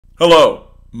Hello,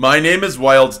 my name is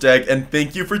Wildstag, and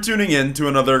thank you for tuning in to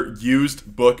another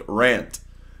used book rant.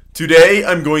 Today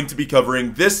I'm going to be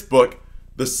covering this book,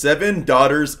 The Seven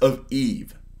Daughters of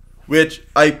Eve, which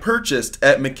I purchased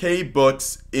at McKay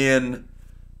Books in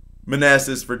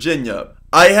Manassas, Virginia.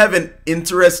 I have an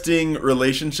interesting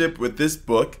relationship with this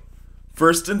book.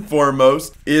 First and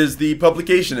foremost is the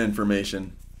publication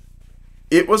information.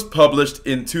 It was published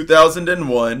in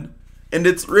 2001, and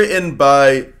it's written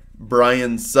by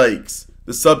Brian Sykes.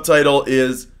 The subtitle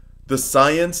is The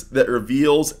Science That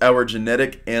Reveals Our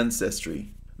Genetic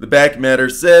Ancestry. The back matter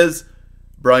says,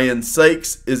 Brian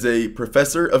Sykes is a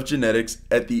professor of genetics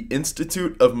at the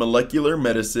Institute of Molecular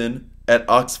Medicine at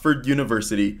Oxford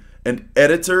University and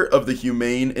editor of the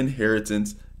Humane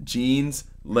Inheritance, Genes,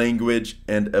 Language,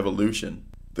 and Evolution.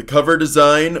 The cover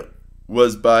design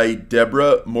was by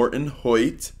Deborah Morton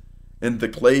Hoyt and the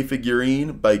clay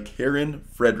figurine by Karen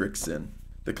Fredrickson.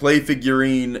 The clay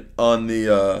figurine on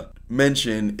the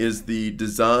mention is the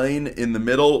design in the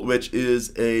middle, which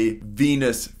is a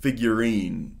Venus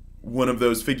figurine, one of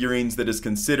those figurines that is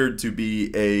considered to be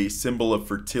a symbol of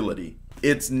fertility.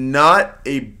 It's not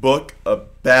a book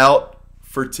about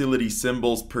fertility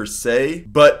symbols per se,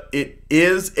 but it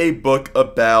is a book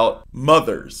about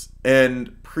mothers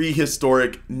and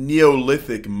prehistoric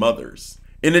Neolithic mothers.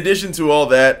 In addition to all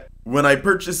that, when I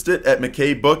purchased it at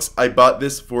McKay Books, I bought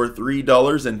this for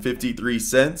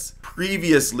 $3.53.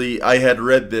 Previously, I had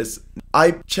read this.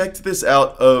 I checked this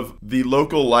out of the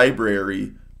local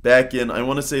library back in, I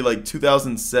want to say like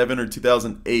 2007 or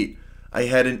 2008. I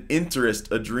had an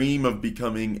interest, a dream of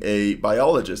becoming a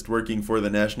biologist, working for the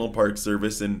National Park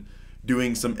Service and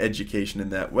doing some education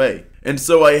in that way. And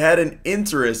so I had an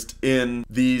interest in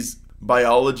these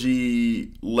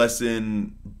biology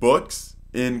lesson books,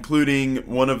 including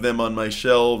one of them on my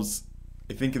shelves,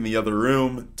 I think in the other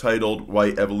room, titled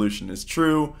Why Evolution is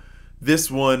True. This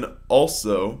one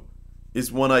also is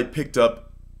one I picked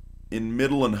up in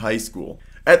middle and high school.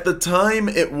 At the time,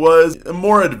 it was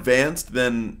more advanced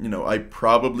than, I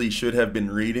probably should have been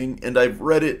reading, and I've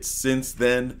read it since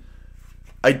then.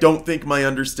 I don't think my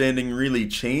understanding really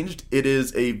changed. It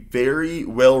is a very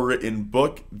well-written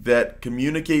book that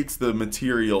communicates the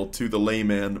material to the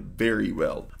layman very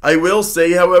well. I will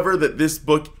say, however, that this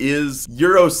book is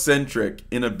Eurocentric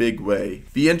in a big way.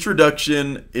 The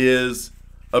introduction is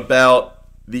about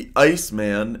the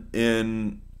Iceman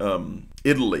in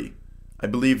Italy. I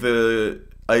believe the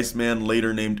Iceman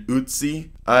later named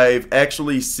Ötzi. I've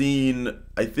actually seen,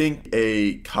 I think,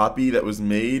 a copy that was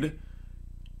made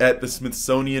at the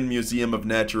Smithsonian Museum of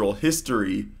Natural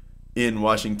History in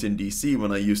Washington, D.C.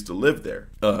 when I used to live there.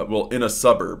 In a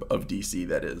suburb of D.C.,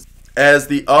 that is. As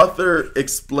the author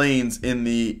explains in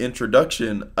the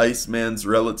introduction, Iceman's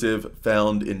relative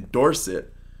found in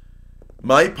Dorset,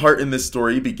 my part in this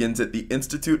story begins at the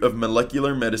Institute of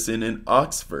Molecular Medicine in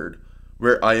Oxford,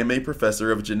 where I am a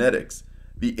professor of genetics.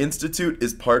 The institute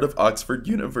is part of Oxford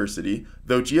University,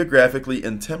 though geographically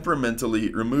and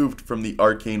temperamentally removed from the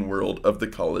arcane world of the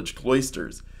college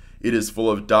cloisters. It is full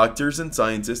of doctors and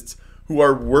scientists who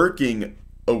are working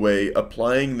away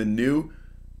applying the new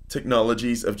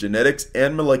technologies of genetics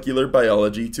and molecular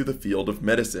biology to the field of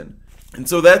medicine. And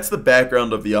so that's the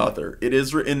background of the author. It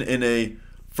is written in a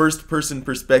first-person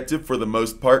perspective for the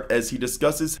most part, as he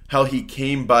discusses how he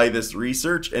came by this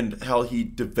research and how he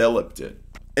developed it.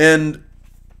 And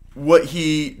what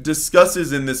he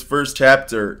discusses in this first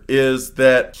chapter is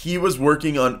that he was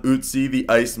working on Ötzi, the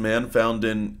Iceman found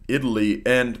in Italy,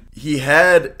 and he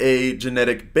had a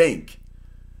genetic bank.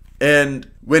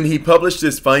 And when he published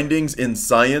his findings in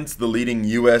Science, the leading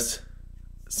U.S.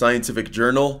 scientific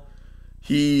journal,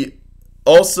 he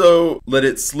also let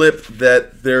it slip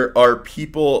that there are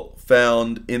people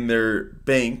found in their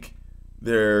bank,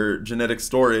 their genetic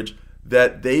storage,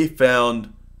 that they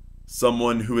found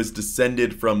someone who is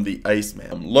descended from the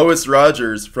Iceman. Lois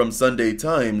Rogers from Sunday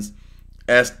Times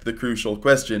asked the crucial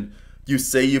question, "You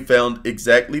say you found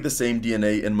exactly the same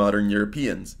DNA in modern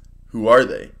Europeans. Who are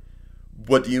they?"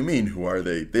 "What do you mean, who are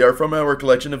they?" "They are from our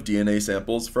collection of DNA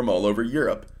samples from all over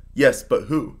Europe." "Yes, but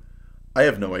who?" "I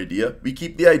have no idea. We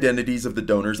keep the identities of the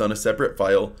donors on a separate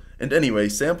file, and anyway,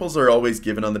 samples are always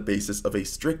given on the basis of a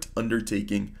strict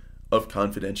undertaking of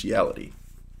confidentiality."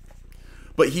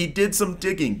 But he did some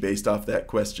digging based off that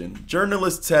question.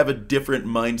 Journalists have a different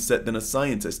mindset than a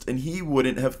scientist, and he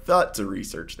wouldn't have thought to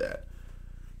research that.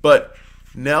 But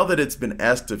now that it's been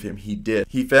asked of him, he did.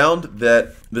 He found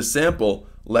that the sample,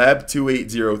 Lab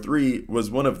 2803, was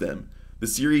one of them. The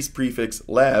series prefix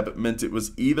lab meant it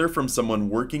was either from someone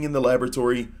working in the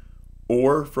laboratory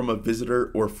or from a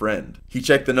visitor or friend. He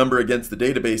checked the number against the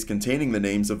database containing the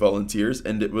names of volunteers,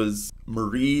 and it was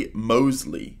Marie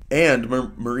Mosley. And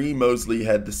Marie Mosley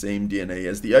had the same DNA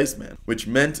as the Iceman, which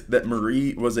meant that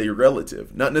Marie was a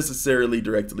relative, not necessarily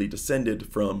directly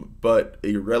descended from, but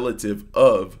a relative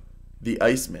of the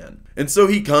Iceman. And so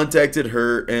he contacted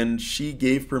her, and she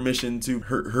gave permission to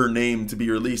her name to be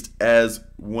released as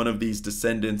one of these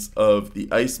descendants of the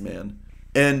Iceman.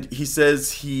 And he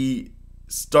says he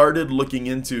started looking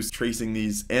into tracing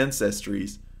these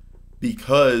ancestries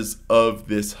because of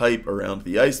this hype around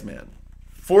the Iceman.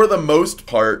 For the most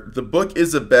part, the book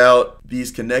is about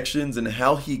these connections and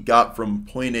how he got from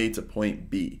point A to point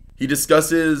B. He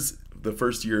discusses the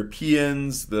first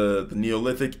Europeans, the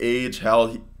Neolithic age,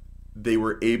 how they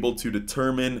were able to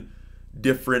determine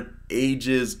different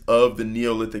ages of the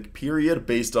Neolithic period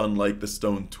based on like the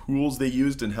stone tools they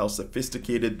used and how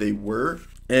sophisticated they were.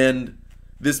 And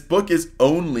this book is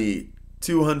only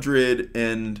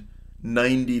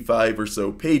 295 or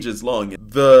so pages long.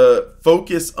 The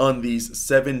focus on these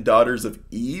 7 daughters of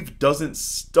Eve doesn't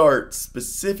start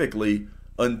specifically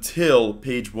until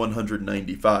page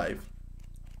 195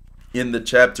 in the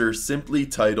chapter simply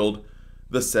titled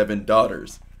The 7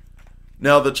 Daughters.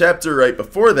 Now, the chapter right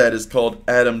before that is called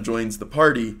Adam Joins the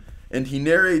Party, and he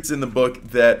narrates in the book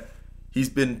that he's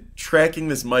been tracking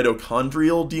this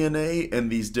mitochondrial DNA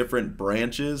and these different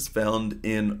branches found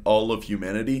in all of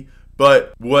humanity.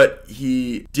 But what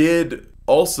he did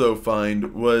also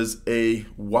find was a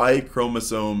Y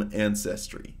chromosome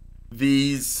ancestry.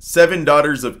 These 7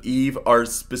 daughters of Eve are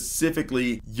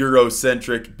specifically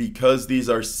Eurocentric because these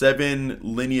are 7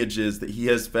 lineages that he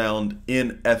has found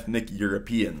in ethnic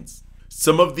Europeans.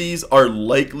 Some of these are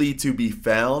likely to be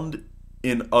found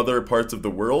in other parts of the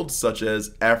world, such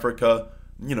as Africa,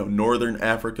 Northern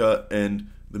Africa and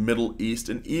the Middle East,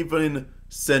 and even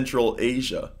Central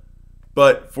Asia.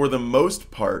 But for the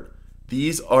most part,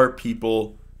 these are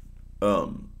people,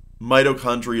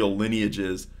 mitochondrial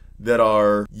lineages that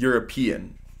are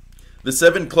European. The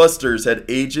 7 clusters had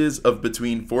ages of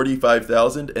between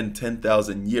 45,000 and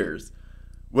 10,000 years.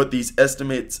 What these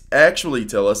estimates actually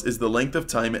tell us is the length of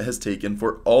time it has taken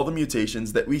for all the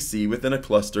mutations that we see within a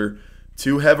cluster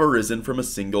to have arisen from a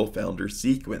single founder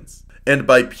sequence. And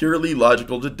by purely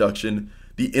logical deduction,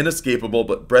 the inescapable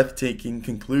but breathtaking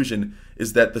conclusion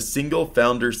is that the single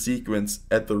founder sequence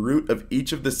at the root of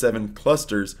each of the 7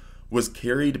 clusters was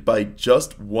carried by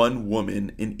just one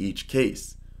woman in each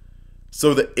case.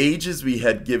 So the ages we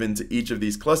had given to each of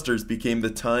these clusters became the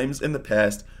times in the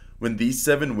past when these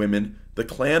 7 women, the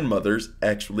clan mothers,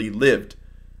 actually lived.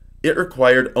 It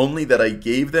required only that I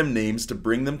gave them names to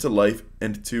bring them to life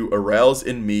and to arouse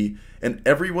in me and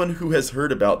everyone who has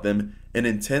heard about them an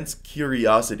intense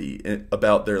curiosity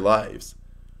about their lives.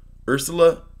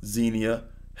 Ursula, Xenia,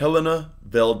 Helena,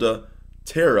 Velda,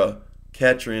 Tara,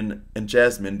 Katrin, and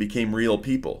Jasmine became real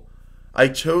people. I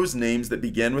chose names that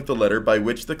began with the letter by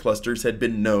which the clusters had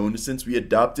been known since we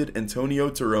adopted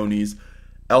Antonio Tironi's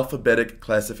alphabetic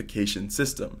classification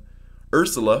system.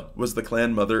 Ursula was the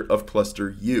clan mother of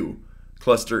Cluster U.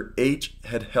 Cluster H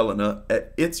had Helena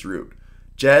at its root.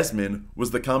 Jasmine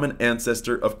was the common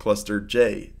ancestor of Cluster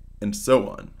J, and so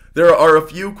on. There are a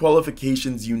few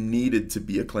qualifications you needed to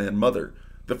be a clan mother.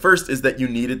 The first is that you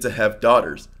needed to have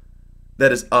daughters.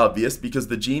 That is obvious because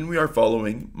the gene we are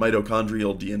following,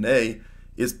 mitochondrial DNA,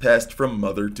 is passed from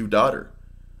mother to daughter.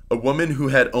 A woman who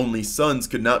had only sons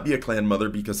could not be a clan mother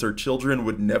because her children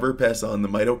would never pass on the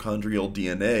mitochondrial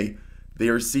DNA they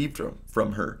received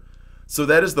from her. So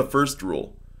that is the first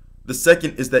rule. The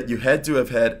second is that you had to have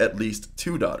had at least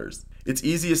 2 daughters. It's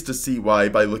easiest to see why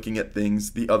by looking at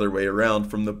things the other way around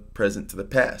from the present to the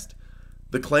past.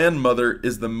 The clan mother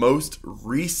is the most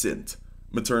recent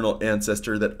maternal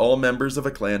ancestor that all members of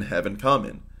a clan have in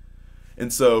common.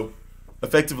 And so,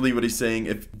 effectively what he's saying,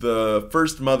 if the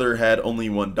first mother had only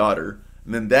 1 daughter,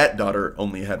 and then that daughter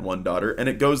only had 1 daughter, and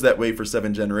it goes that way for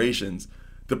 7 generations,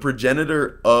 the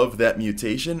progenitor of that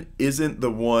mutation isn't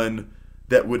the one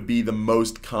that would be the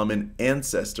most common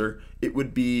ancestor. It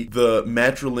would be the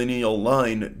matrilineal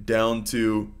line down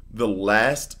to the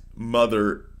last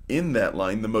mother in that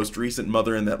line, the most recent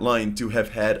mother in that line, to have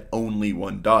had only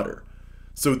 1 daughter.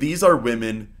 So these are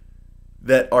women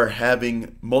that are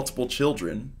having multiple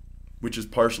children, which is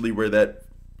partially where that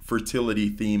fertility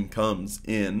theme comes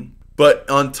in. But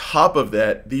on top of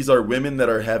that, these are women that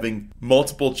are having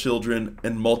multiple children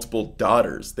and multiple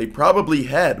daughters. They probably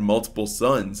had multiple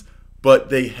sons, but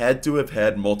they had to have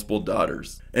had multiple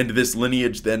daughters. And this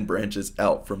lineage then branches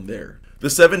out from there. The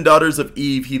 7 daughters of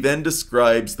Eve, he then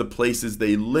describes the places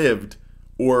they lived,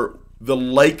 or the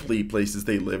likely places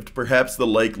they lived, perhaps the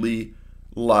likely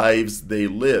lives they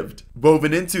lived.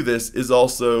 Woven into this is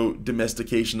also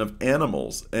domestication of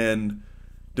animals and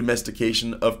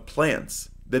domestication of plants.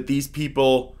 That these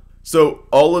people, so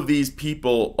all of these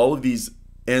people, all of these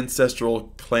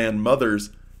ancestral clan mothers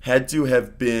had to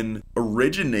have been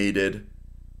originated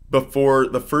before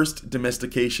the first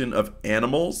domestication of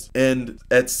animals and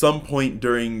at some point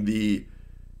during the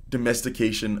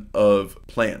domestication of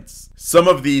plants. Some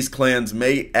of these clans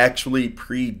may actually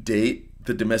predate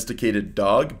the domesticated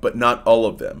dog, but not all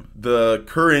of them. The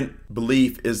current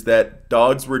belief is that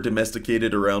dogs were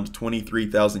domesticated around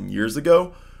 23,000 years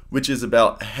ago, which is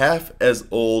about half as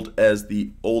old as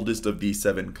the oldest of these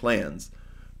 7 clans,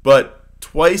 but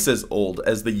twice as old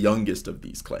as the youngest of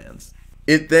these clans.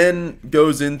 It then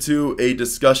goes into a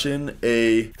discussion,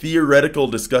 a theoretical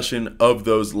discussion of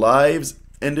those lives,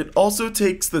 and it also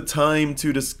takes the time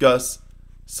to discuss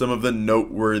some of the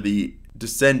noteworthy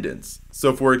descendants.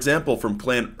 So for example, from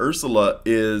Clan Ursula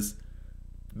is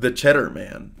the Cheddar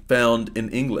Man, found in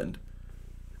England.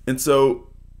 And so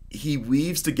he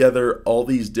weaves together all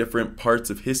these different parts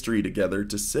of history together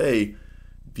to say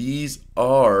these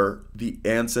are the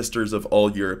ancestors of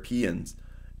all Europeans.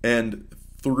 And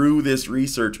through this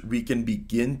research, we can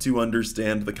begin to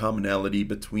understand the commonality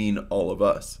between all of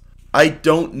us. I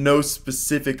don't know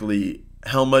specifically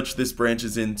how much this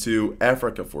branches into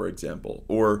Africa, for example,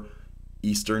 or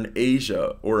Eastern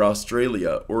Asia, or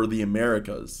Australia, or the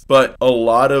Americas. But a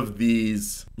lot of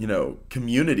these,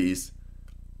 communities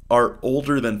are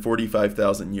older than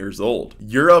 45,000 years old.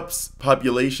 Europe's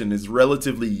population is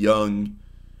relatively young.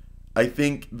 I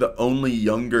think the only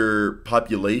younger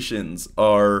populations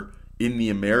are in the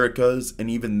Americas, and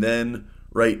even then,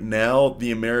 right now,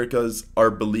 the Americas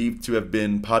are believed to have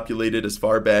been populated as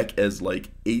far back as like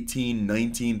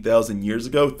 19,000 years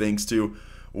ago, thanks to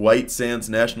White Sands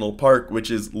National Park,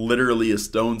 which is literally a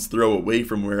stone's throw away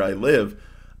from where I live.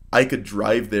 I could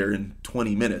drive there in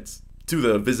 20 minutes. To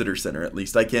the visitor center, at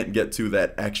least. I can't get to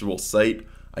that actual site.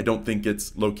 I don't think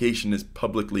its location is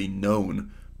publicly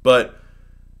known. But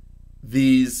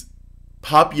these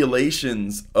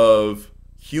populations of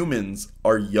humans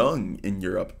are young in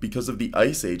Europe because of the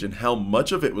Ice Age and how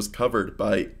much of it was covered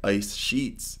by ice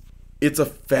sheets. It's a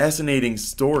fascinating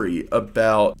story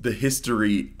about the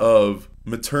history of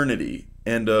maternity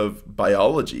and of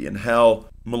biology and how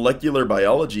molecular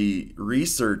biology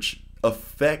research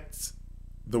affects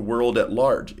the world at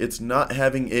large. It's not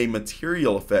having a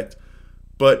material effect,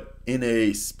 but in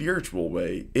a spiritual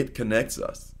way, it connects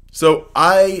us. So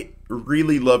I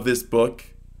really love this book.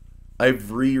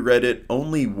 I've reread it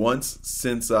only once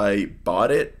since I bought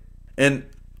it, and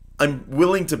I'm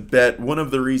willing to bet one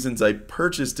of the reasons I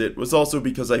purchased it was also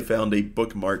because I found a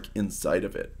bookmark inside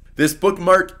of it. This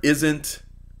bookmark isn't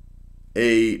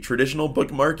a traditional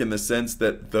bookmark in the sense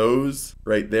that those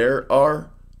right there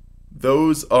are.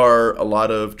 Those are a lot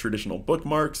of traditional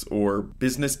bookmarks or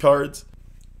business cards.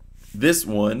 This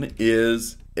one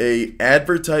is a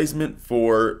advertisement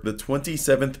for the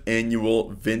 27th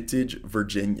annual Vintage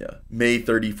Virginia, May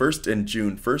 31st and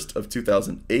June 1st of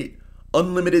 2008.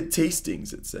 Unlimited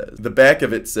tastings, it says. The back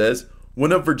of it says,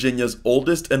 one of Virginia's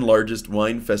oldest and largest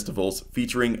wine festivals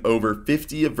featuring over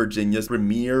 50 of Virginia's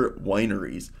premier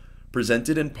wineries,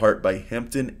 presented in part by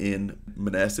Hampton Inn,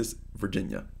 Manassas,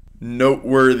 Virginia.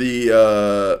 Noteworthy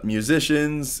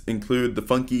musicians include the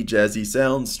funky jazzy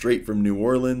sounds straight from New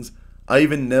Orleans,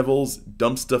 Ivan Neville's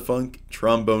Dumpsta Funk,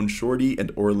 Trombone Shorty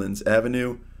and Orleans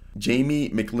Avenue, Jamie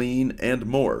McLean, and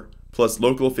more, plus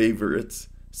local favorites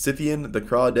Scythian, the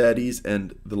Crawdaddies,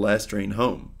 and The Last Train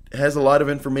Home. It has a lot of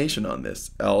information on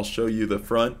this. I'll show you the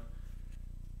front.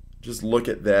 Just look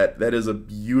at that. That is a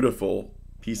beautiful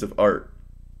piece of art.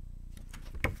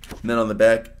 And then on the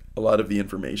back, a lot of the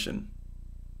information.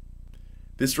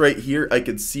 This right here, I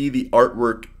could see the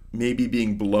artwork maybe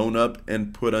being blown up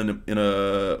and put in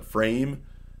a frame.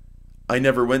 I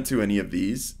never went to any of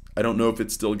these. I don't know if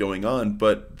it's still going on,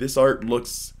 but this art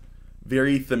looks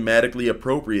very thematically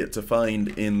appropriate to find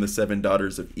in The Seven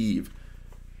Daughters of Eve.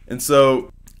 And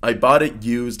so I bought it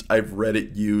used. I've read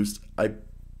it used. I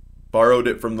borrowed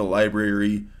it from the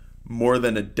library more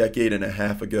than a decade and a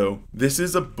half ago. This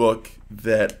is a book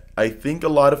that I think a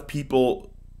lot of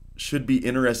people should be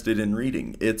interested in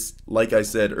reading. It's, like I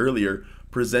said earlier,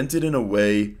 presented in a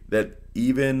way that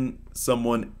even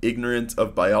someone ignorant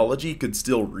of biology could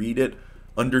still read it,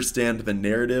 understand the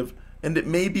narrative, and it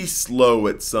may be slow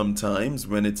at some times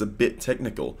when it's a bit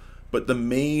technical, but the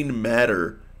main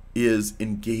matter is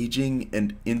engaging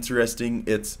and interesting.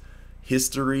 It's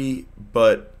history,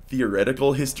 but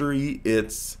theoretical history.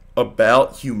 It's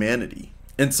about humanity.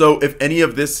 And so if any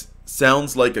of this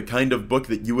sounds like a kind of book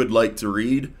that you would like to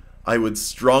read, I would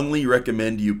strongly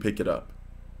recommend you pick it up.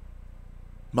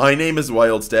 My name is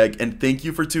Wildstag, and thank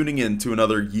you for tuning in to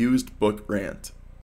another used book rant.